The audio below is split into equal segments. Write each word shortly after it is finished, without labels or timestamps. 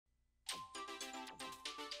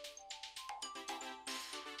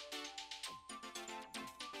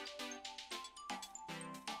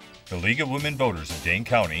The League of Women Voters of Dane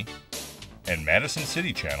County and Madison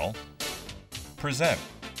City Channel present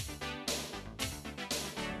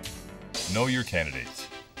Know Your Candidates.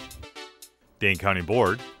 Dane County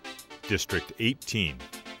Board, District 18.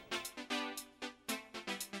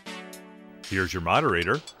 Here's your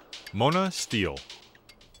moderator, Mona Steele.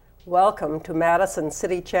 Welcome to Madison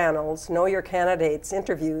City Channel's Know Your Candidates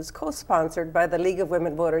interviews, co-sponsored by the League of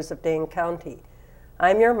Women Voters of Dane County.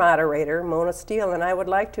 I'm your moderator, Mona Steele, and I would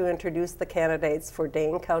like to introduce the candidates for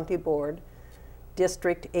Dane County Board,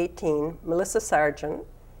 District 18, Melissa Sargent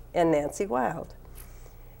and Nancy Wild.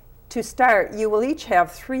 To start, you will each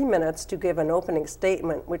have 3 minutes to give an opening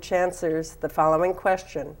statement which answers the following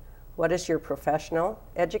question. What is your professional,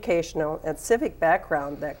 educational, and civic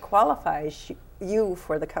background that qualifies you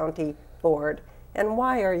for the county board, and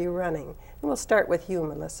why are you running? And we'll start with you,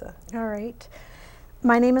 Melissa. All right.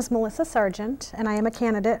 My name is Melissa Sargent, and I am a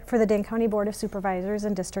candidate for the Dane County Board of Supervisors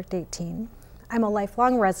in District 18. I'm a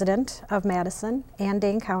lifelong resident of Madison and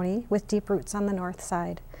Dane County with deep roots on the north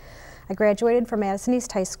side. I graduated from Madison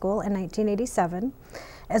East High School in 1987,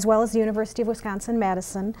 as well as the University of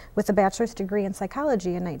Wisconsin-Madison with a bachelor's degree in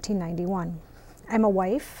psychology in 1991. I'm a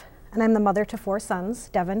wife, and I'm the mother to 4 sons,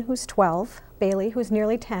 Devin, who's 12, Bailey, who's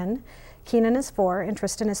nearly 10, Keenan is 4, and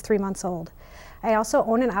Tristan is 3 months old. I also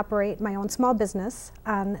own and operate my own small business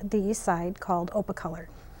on the east side called Opa Color.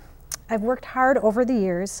 I've worked hard over the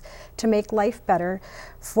years to make life better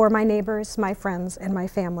for my neighbors, my friends, and my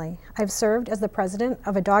family. I've served as the president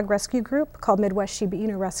of a dog rescue group called Midwest Shiba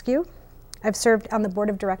Inu Rescue. I've served on the board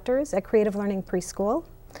of directors at Creative Learning Preschool.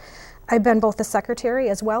 I've been both the secretary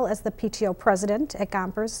as well as the PTO president at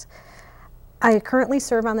Gompers. I currently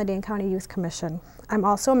serve on the Dane County Youth Commission. I'm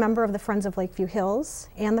also a member of the Friends of Lakeview Hills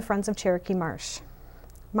and the Friends of Cherokee Marsh.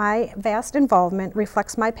 My vast involvement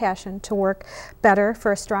reflects my passion to work better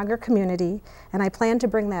for a stronger community, and I plan to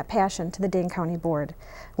bring that passion to the Dane County Board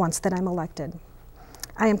once that I'm elected.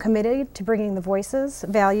 I am committed to bringing the voices,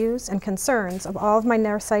 values, and concerns of all of my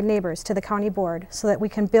Northside neighbors to the County Board so that we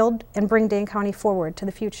can build and bring Dane County forward to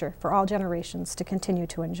the future for all generations to continue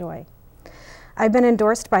to enjoy. I've been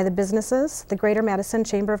endorsed by the businesses, the Greater Madison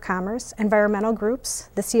Chamber of Commerce, environmental groups,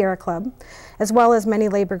 the Sierra Club, as well as many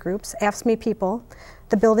labor groups, AFSCME People,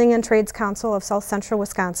 the Building and Trades Council of South Central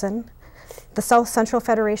Wisconsin, the South Central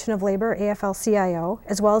Federation of Labor, AFL-CIO,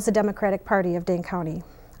 as well as the Democratic Party of Dane County.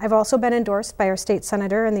 I've also been endorsed by our state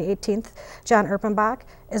senator in the 18th, John Erpenbach,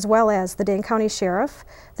 as well as the Dane County Sheriff,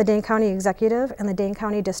 the Dane County Executive, and the Dane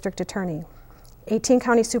County District Attorney. 18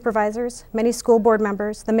 county supervisors, many school board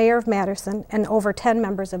members, the mayor of Madison, and over 10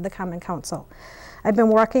 members of the Common Council. I've been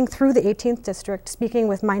walking through the 18th district, speaking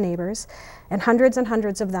with my neighbors, and hundreds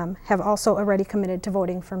of them have also already committed to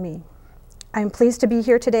voting for me. I'm pleased to be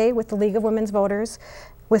here today with the League of Women's Voters,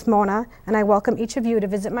 with Mona, and I welcome each of you to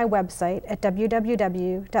visit my website at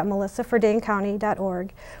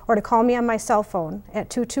www.melissafordanecounty.org or to call me on my cell phone at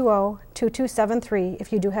 220-2273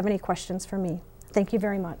 if you do have any questions for me. Thank you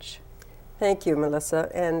very much. Thank you, Melissa.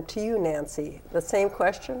 And to you, Nancy, the same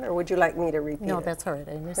question, or would you like me to repeat it? No, that's all right.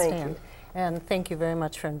 I understand. Thank you. And thank you very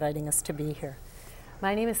much for inviting us to be here.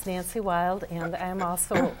 My name is Nancy Wild, and I'm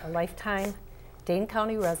also a lifetime Dane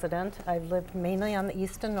County resident. I've lived mainly on the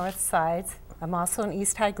east and north sides. I'm also an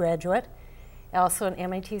East High graduate, also an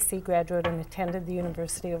MITC graduate, and attended the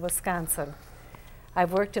University of Wisconsin.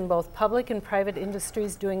 I've worked in both public and private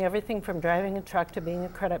industries, doing everything from driving a truck to being a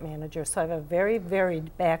credit manager. So I have a very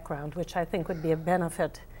varied background, which I think would be a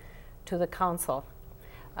benefit to the council.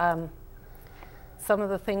 Some of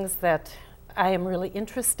the things that I am really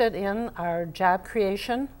interested in are job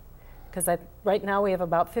creation, because right now we have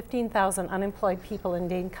about 15,000 unemployed people in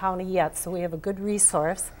Dane County yet, so we have a good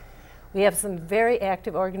resource. We have some very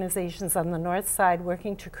active organizations on the north side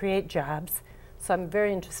working to create jobs. So I'm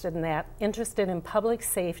very interested in that, interested in public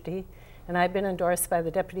safety, and I've been endorsed by the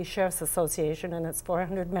Deputy Sheriff's Association and its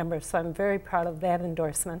 400 members, so I'm very proud of that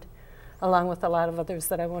endorsement, along with a lot of others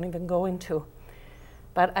that I won't even go into.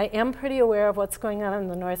 But I am pretty aware of what's going on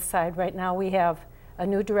the north side. Right now we have a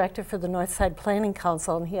new director for the North Side Planning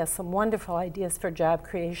Council, and he has some wonderful ideas for job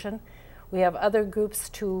creation. We have other groups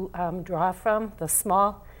to draw from, the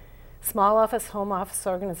small office, home office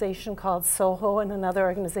organization called SOHO, and another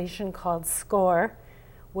organization called SCORE,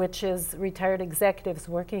 which is retired executives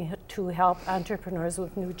working to help entrepreneurs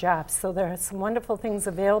with new jobs. So there are some wonderful things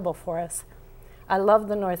available for us. I love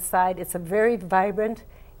the north side. It's a very vibrant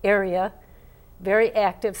area, very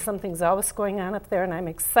active. Something's always going on up there, and I'm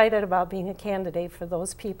excited about being a candidate for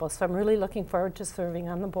those people. So I'm really looking forward to serving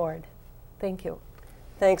on the board. Thank you.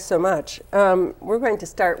 Thanks so much. We're going to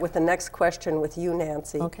start with the next question with you,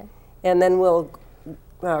 Nancy. Okay. And then we'll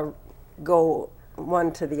go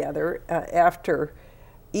one to the other. After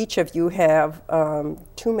each of you have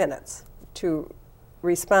 2 minutes to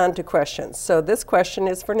respond to questions. So this question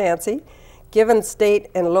is for Nancy. Given state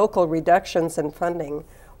and local reductions in funding,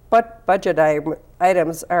 what budget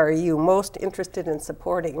items are you most interested in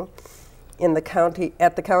supporting in the county,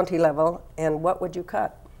 at the county level, and what would you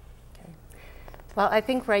cut? Okay. Well, I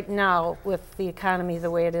think right now, with the economy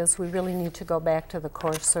the way it is, we really need to go back to the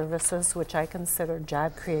core services, which I consider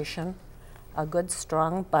job creation, a good,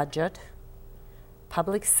 strong budget,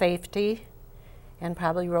 public safety, and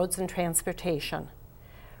probably roads and transportation.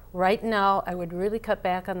 Right now, I would really cut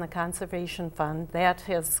back on the conservation fund. That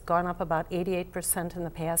has gone up about 88% in the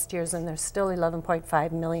past years, and there's still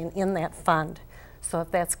 11.5 million in that fund. So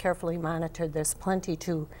if that's carefully monitored, there's plenty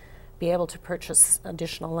to be able to purchase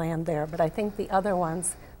additional land there. But I think the other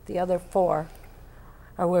ones, the other 4,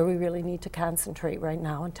 are where we really need to concentrate right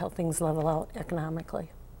now until things level out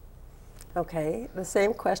economically. Okay, the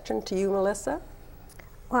same question to you, Melissa.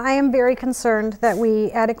 Well, I am very concerned that we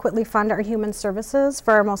adequately fund our human services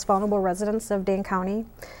for our most vulnerable residents of Dane County.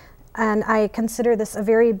 And I consider this a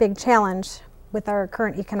very big challenge with our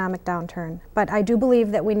current economic downturn. But I do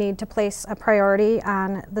believe that we need to place a priority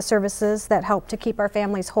on the services that help to keep our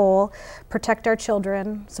families whole, protect our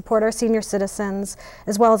children, support our senior citizens,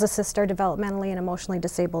 as well as assist our developmentally and emotionally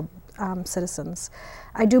disabled citizens.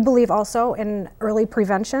 I do believe also in early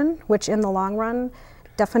prevention, which in the long run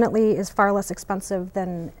definitely is far less expensive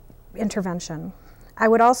than intervention. I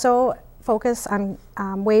would also focus on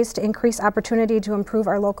ways to increase opportunity to improve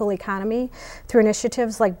our local economy through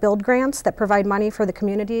initiatives like build grants that provide money for the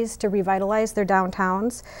communities to revitalize their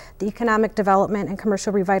downtowns, the economic development and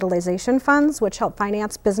commercial revitalization funds, which help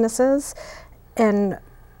finance businesses and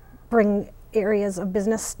bring areas of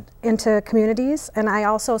business into communities. And I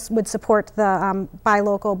also would support the Buy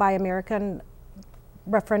Local, Buy American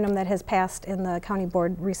referendum that has passed in the county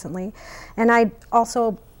board recently. And I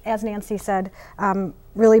also, as Nancy said,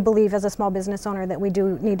 really believe as a small business owner that we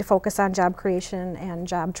do need to focus on job creation and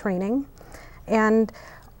job training. And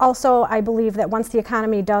also I believe that once the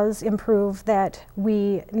economy does improve, that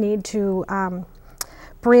we need to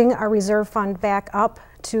bring our reserve fund back up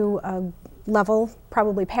to a level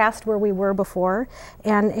probably past where we were before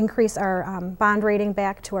and increase our bond rating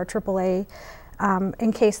back to our AAA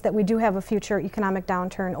in case that we do have a future economic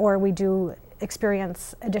downturn or we do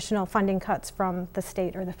experience additional funding cuts from the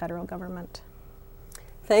state or the federal government.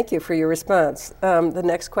 Thank you for your response. The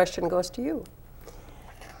next question goes to you.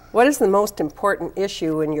 What is the most important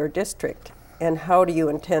issue in your district, and how do you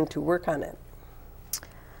intend to work on it?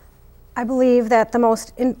 I believe that the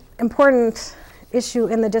most important issue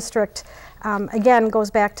in the district, again, goes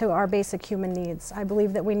back to our basic human needs. I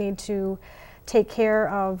believe that we need to take care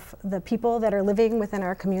of the people that are living within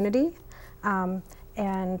our community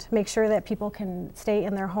and make sure that people can stay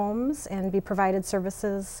in their homes and be provided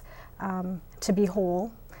services to be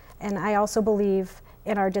whole. And I also believe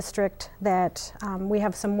in our district that we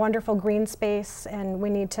have some wonderful green space, and we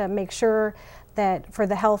need to make sure that for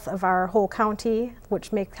the health of our whole county,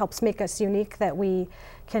 which helps make us unique, that we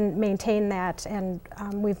can maintain that. And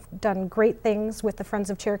we've done great things with the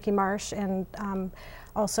Friends of Cherokee Marsh, and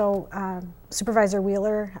also Supervisor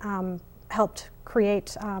Wheeler helped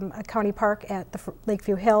create a county park at the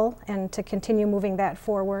Lakeview Hill, and to continue moving that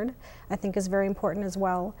forward I think is very important as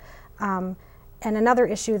well. And another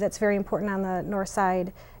issue that's very important on the north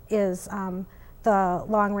side is the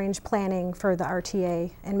long-range planning for the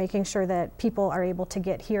RTA and making sure that people are able to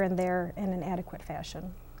get here and there in an adequate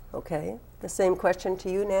fashion. Okay. The same question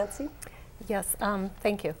to you, Nancy? Yes,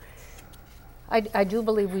 thank you. I do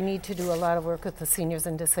believe we need to do a lot of work with the seniors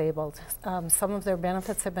and disabled. Some of their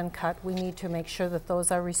benefits have been cut. We need to make sure that those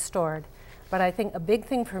are restored. But I think a big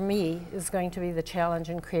thing for me is going to be the challenge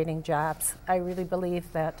in creating jobs. I really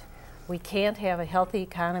believe that we can't have a healthy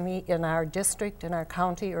economy in our district, in our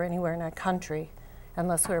county, or anywhere in our country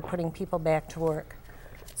unless we're putting people back to work.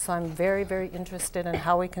 So I'm very, very interested in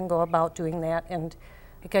how we can go about doing that. And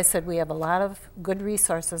like I said, we have a lot of good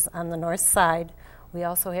resources on the north side. We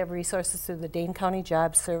also have resources through the Dane County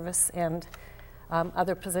Job Service and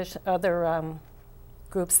other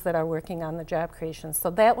groups that are working on the job creation. So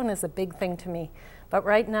that one is a big thing to me. But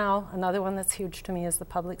right now, another one that's huge to me is the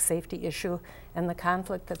public safety issue and the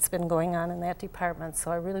conflict that's been going on in that department.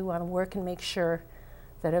 So I really want to work and make sure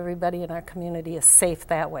that everybody in our community is safe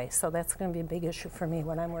that way. So that's going to be a big issue for me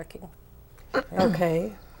when I'm working.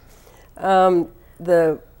 Okay.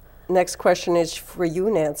 The next question is for you,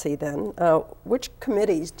 Nancy, then. Which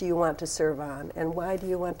committees do you want to serve on, and why do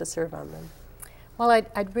you want to serve on them? Well,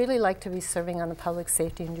 I'd really like to be serving on the public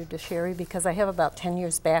safety and judiciary because I have about 10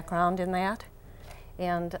 years background in that.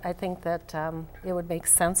 And I think that it would make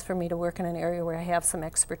sense for me to work in an area where I have some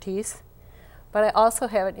expertise. But I also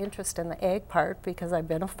have an interest in the ag part because I've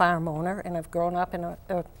been a farm owner and I've grown up in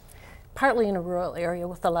partly in a rural area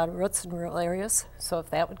with a lot of roots in rural areas. So if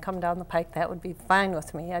that would come down the pike, that would be fine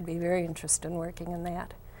with me. I'd be very interested in working in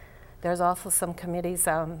that. There's also some committees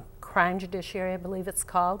on crime judiciary, I believe it's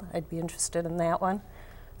called. I'd be interested in that one.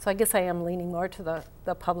 So I guess I am leaning more to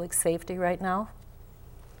the public safety right now.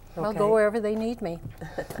 Okay. I'll go wherever they need me.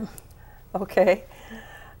 Okay.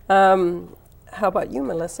 How about you,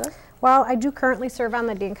 Melissa? Well, I do currently serve on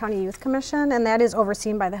the Dane County Youth Commission, and that is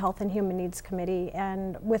overseen by the Health and Human Needs Committee.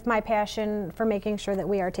 And with my passion for making sure that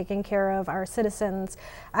we are taking care of our citizens,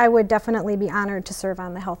 I would definitely be honored to serve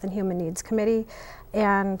on the Health and Human Needs Committee.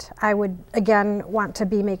 And I would, again, want to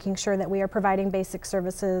be making sure that we are providing basic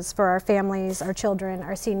services for our families, our children,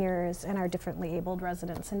 our seniors, and our differently abled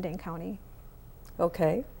residents in Dane County.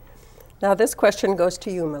 Okay. Now this question goes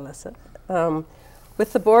to you, Melissa.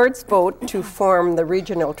 With the board's vote to form the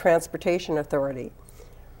Regional Transportation Authority,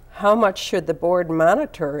 how much should the board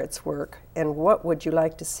monitor its work, and what would you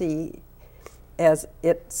like to see as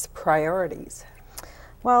its priorities?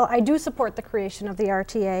 Well, I do support the creation of the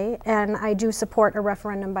RTA, and I do support a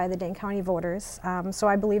referendum by the Dane County voters. So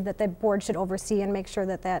I believe that the board should oversee and make sure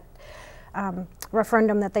that that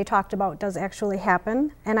referendum that they talked about does actually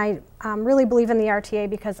happen. And I really believe in the RTA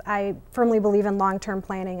because I firmly believe in long-term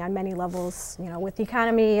planning on many levels, you know, with the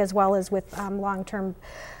economy as well as with long-term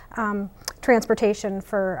transportation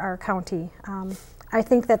for our county. I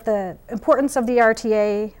think that the importance of the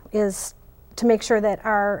RTA is to make sure that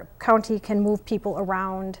our county can move people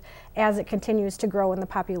around as it continues to grow and the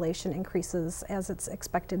population increases as it's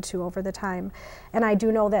expected to over the time. And I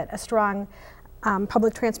do know that a strong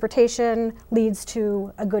public transportation leads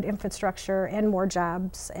to a good infrastructure and more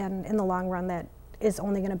jobs, and in the long run that is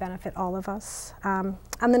only going to benefit all of us. On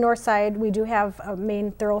the north side, we do have a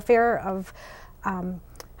main thoroughfare of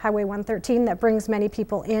Highway 113 that brings many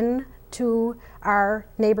people in to our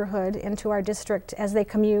neighborhood, into our district, as they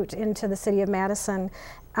commute into the city of Madison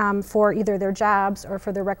for either their jobs or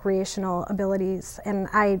for their recreational abilities. And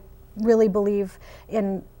I really believe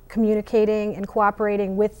in communicating and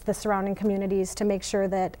cooperating with the surrounding communities to make sure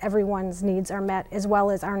that everyone's needs are met, as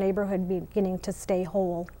well as our neighborhood beginning to stay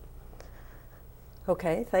whole.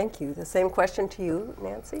 Okay, thank you. The same question to you,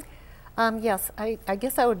 Nancy? Yes, I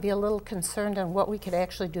guess I would be a little concerned on what we could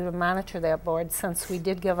actually do to monitor that board, since we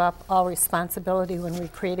did give up all responsibility when we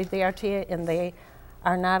created the RTA and they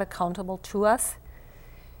are not accountable to us.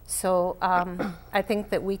 So I think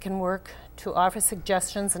that we can work to offer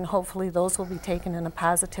suggestions, and hopefully those will be taken in a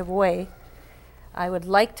positive way. I would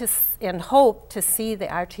like to and hope to see the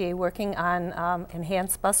RTA working on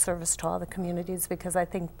enhanced bus service to all the communities, because I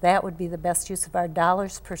think that would be the best use of our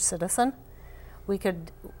dollars per citizen. We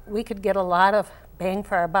could get a lot of bang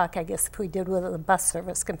for our buck, I guess, if we did with the bus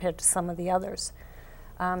service compared to some of the others.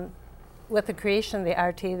 With the creation of the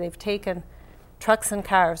RTA, they've taken trucks and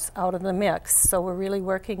cars out of the mix, so we're really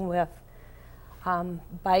working with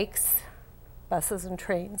bikes, buses, and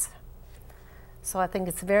trains. So I think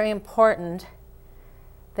it's very important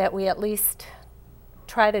that we at least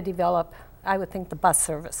try to develop, I would think, the bus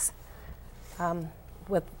service.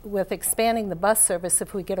 With expanding the bus service,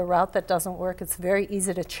 if we get a route that doesn't work, it's very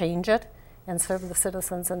easy to change it and serve the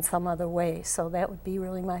citizens in some other way. So that would be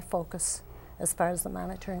really my focus as far as the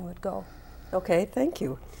monitoring would go. Okay, thank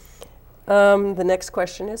you. The next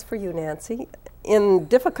question is for you, Nancy. In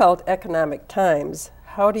difficult economic times,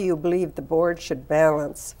 how do you believe the board should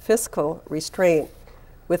balance fiscal restraint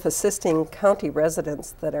with assisting county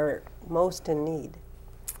residents that are most in need?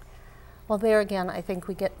 Well, there again, I think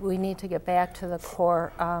we need to get back to the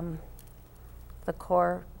core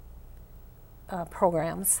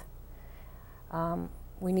programs.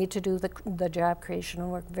 We need to do the job creation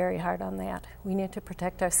and work very hard on that. We need to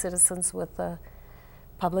protect our citizens with the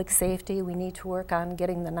public safety. We need to work on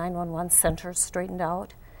getting the 911 centers straightened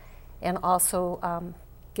out, and also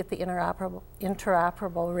get the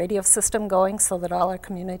interoperable radio system going so that all our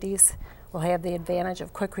communities will have the advantage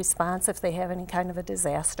of quick response if they have any kind of a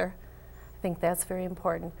disaster. I think that's very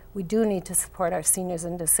important. We do need to support our seniors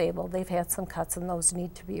and disabled. They've had some cuts and those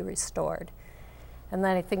need to be restored. And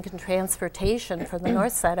then I think in transportation for the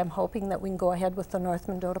north side, I'm hoping that we can go ahead with the North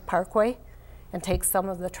Mendota Parkway and take some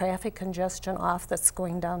of the traffic congestion off that's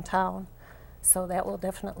going downtown. So that will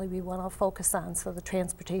definitely be one I'll focus on. So the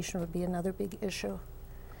transportation would be another big issue.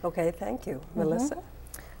 Okay, thank you. Melissa?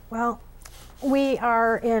 Well, we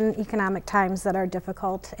are in economic times that are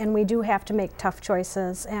difficult, and we do have to make tough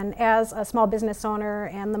choices. And as a small business owner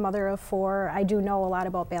and the mother of 4, I do know a lot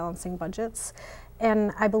about balancing budgets.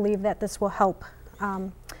 And I believe that this will help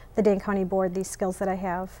the Dane County Board these skills that I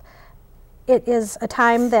have. It is a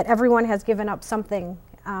time that everyone has given up something.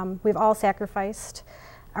 We've all sacrificed.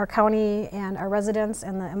 Our county and our residents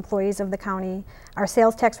and the employees of the county. Our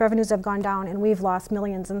sales tax revenues have gone down and we've lost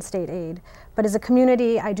millions in state aid. But as a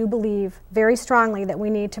community, I do believe very strongly that we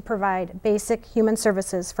need to provide basic human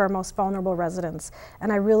services for our most vulnerable residents. And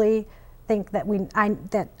I really think that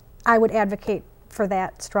I would advocate for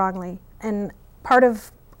that strongly. And part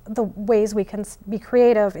of the ways we can be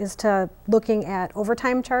creative is to looking at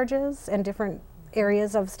overtime charges and different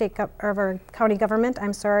areas of our county government,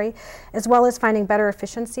 as well as finding better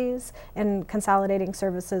efficiencies and consolidating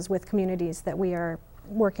services with communities that we are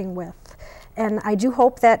working with. And I do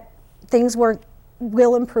hope that things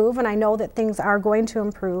will improve, and I know that things are going to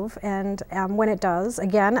improve. And when it does,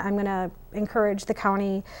 again, I'm going to encourage the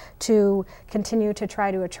county to continue to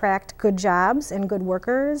try to attract good jobs and good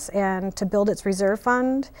workers, and to build its reserve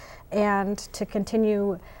fund, and to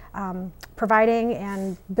continue providing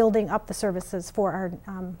and building up the services for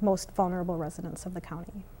our most vulnerable residents of the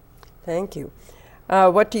county. Thank you.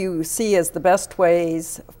 What do you see as the best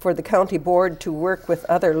ways for the county board to work with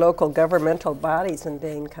other local governmental bodies in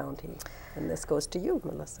Dane County? And this goes to you,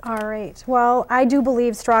 Melissa. All right. Well, I do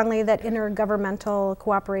believe strongly that intergovernmental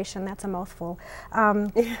cooperation, that's a mouthful,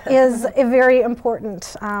 is very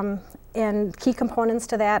important. And key components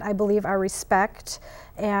to that, I believe, are respect,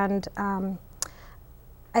 and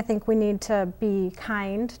I think we need to be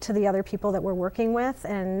kind to the other people that we're working with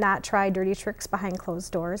and not try dirty tricks behind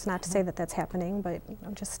closed doors. Not to say that that's happening, but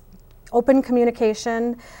just open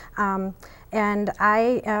communication. And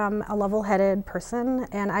I am a level-headed person,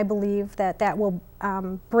 and I believe that that will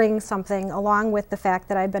bring something, along with the fact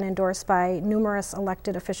that I've been endorsed by numerous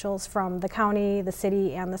elected officials from the county, the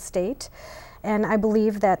city, and the state. And I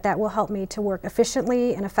believe that that will help me to work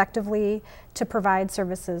efficiently and effectively to provide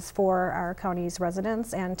services for our county's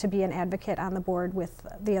residents and to be an advocate on the board with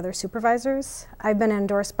the other supervisors. I've been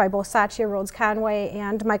endorsed by both Satya Rhodes Conway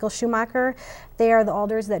and Michael Schumacher. They are the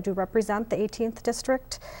alders that do represent the 18th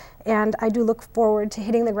district. And I do look forward to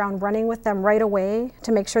hitting the ground running with them right away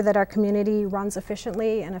to make sure that our community runs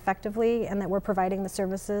efficiently and effectively, and that we're providing the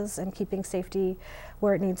services and keeping safety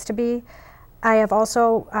where it needs to be. I have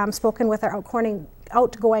also spoken with our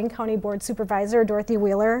outgoing county board supervisor, Dorothy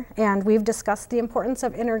Wheeler, and we've discussed the importance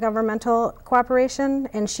of intergovernmental cooperation,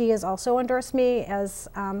 and she has also endorsed me as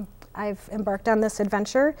I've embarked on this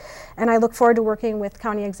adventure. And I look forward to working with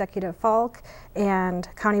County Executive Falk and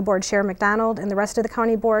County Board Chair McDonald and the rest of the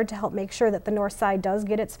county board to help make sure that the North Side does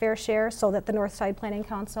get its fair share, so that the North Side Planning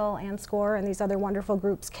Council and SCORE and these other wonderful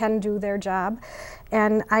groups can do their job.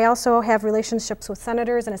 And I also have relationships with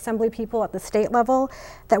senators and assembly people at the state level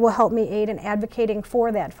that will help me aid in advocating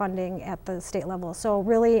for that funding at the state level. So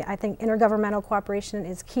really, I think intergovernmental cooperation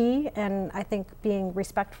is key, and I think being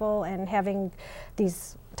respectful and having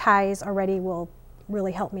these ties already will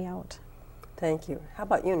really help me out. Thank you. How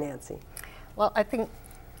about you, Nancy? Well, I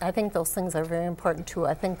think those things are very important too.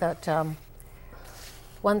 I think that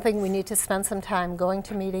one thing, we need to spend some time going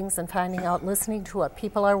to meetings and finding out, listening to what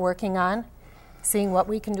people are working on, seeing what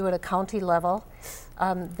we can do at a county level.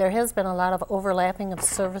 There has been a lot of overlapping of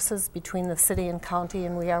services between the city and county,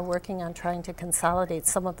 and we are working on trying to consolidate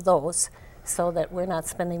some of those so that we're not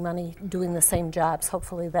spending money doing the same jobs.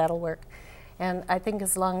 Hopefully that'll work. And I think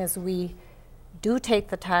as long as we do take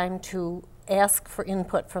the time to ask for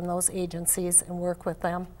input from those agencies and work with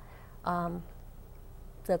them,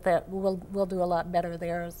 we'll do a lot better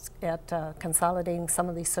there at consolidating some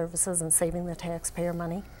of these services and saving the taxpayer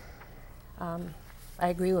money. I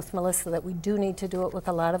agree with Melissa that we do need to do it with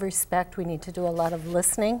a lot of respect. We need to do a lot of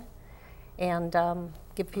listening and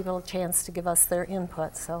give people a chance to give us their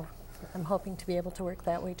input. So I'm hoping to be able to work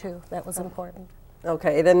that way too. That was important.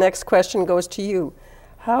 Okay, the next question goes to you.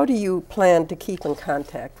 How do you plan to keep in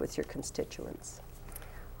contact with your constituents?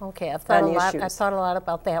 Okay, I've thought a lot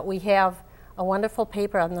about that. We have a wonderful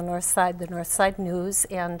paper on the North Side News,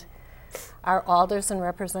 and our alders and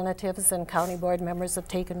representatives and county board members have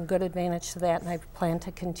taken good advantage of that, and I plan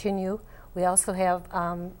to continue. We also have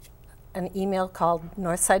an email called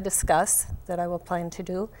Northside Discuss that I will plan to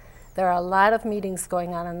do. There are a lot of meetings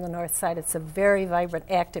going on the North Side. It's a very vibrant,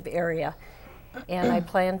 active area. And I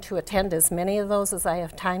plan to attend as many of those as I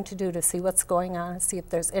have time to do to see what's going on and see if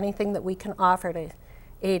there's anything that we can offer to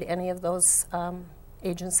aid any of those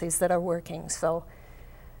agencies that are working. So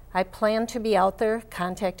I plan to be out there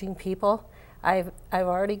contacting people. I've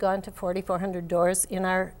already gone to 4,400 doors in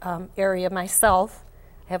our area myself.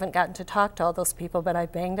 I haven't gotten to talk to all those people, but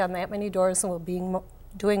I've banged on that many doors and will be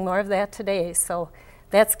doing more of that today. So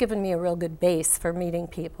that's given me a real good base for meeting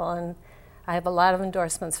people. And I have a lot of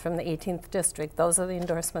endorsements from the 18th District. Those are the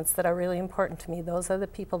endorsements that are really important to me. Those are the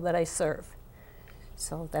people that I serve.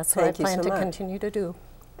 So that's what I plan to continue to do.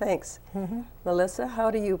 Thanks. Melissa, how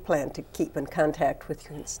do you plan to keep in contact with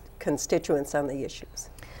your constituents on the issues?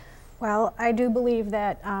 Well, I do believe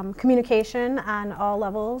that communication on all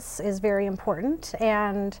levels is very important,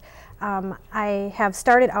 and I have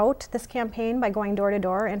started out this campaign by going door to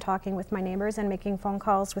door and talking with my neighbors and making phone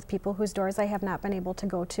calls with people whose doors I have not been able to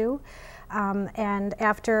go to. And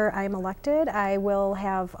after I'm elected, I will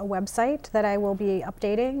have a website that I will be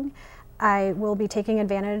updating. I will be taking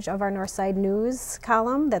advantage of our Northside News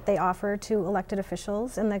column that they offer to elected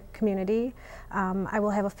officials in the community. I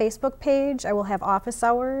will have a Facebook page. I will have office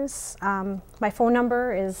hours. My phone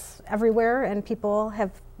number is everywhere, and people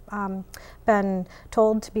have been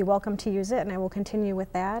told to be welcome to use it, and I will continue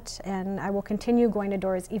with that. And I will continue going to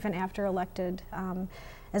doors even after elected,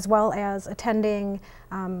 as well as attending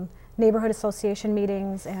neighborhood association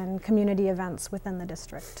meetings and community events within the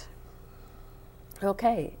district.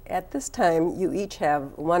 Okay, at this time, you each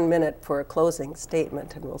have 1 minute for a closing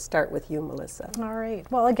statement, and we'll start with you, Melissa. All right.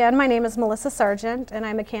 Well, again, my name is Melissa Sargent, and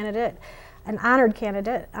I'm a candidate, an honored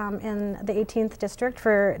candidate in the 18th District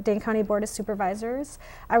for Dane County Board of Supervisors.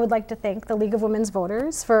 I would like to thank the League of Women's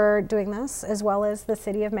Voters for doing this, as well as the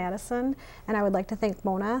City of Madison, and I would like to thank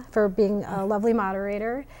Mona for being a lovely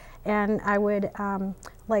moderator. And I would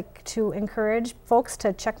like to encourage folks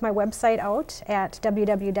to check my website out at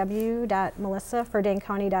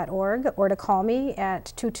www.melissafordanecounty.org or to call me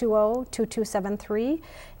at 220-2273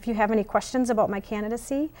 if you have any questions about my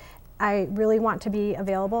candidacy. I really want to be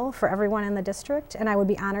available for everyone in the district, and I would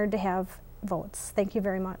be honored to have votes. Thank you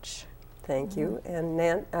very much. Thank you. And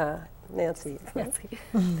Nancy.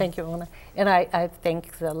 Thank you, Mona. And I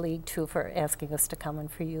thank the League, too, for asking us to come and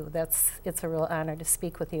for you. It's a real honor to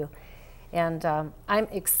speak with you. And I'm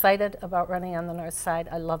excited about running on the North Side.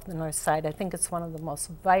 I love the North Side. I think it's one of the most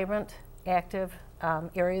vibrant, active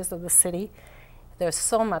areas of the city. There's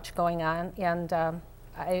so much going on, and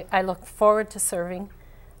I look forward to serving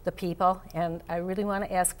the people, and I really want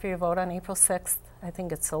to ask for your vote on April 6th. I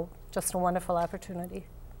think it's just a wonderful opportunity.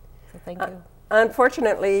 So thank you.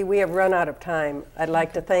 Unfortunately, we have run out of time. I'd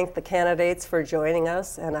like to thank the candidates for joining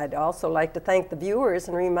us, and I'd also like to thank the viewers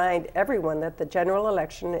and remind everyone that the general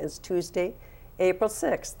election is Tuesday, April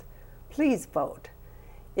 6th. Please vote.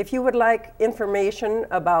 If you would like information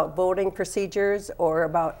about voting procedures or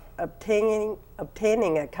about obtaining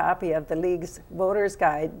a copy of the League's Voters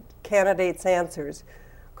Guide, Candidates Answers,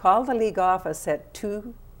 call the League office at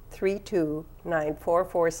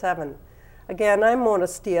 232-9447. Again, I'm Mona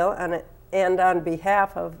Steele, and on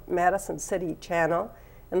behalf of Madison City Channel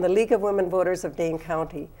and the League of Women Voters of Dane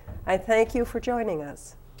County, I thank you for joining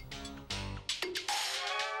us.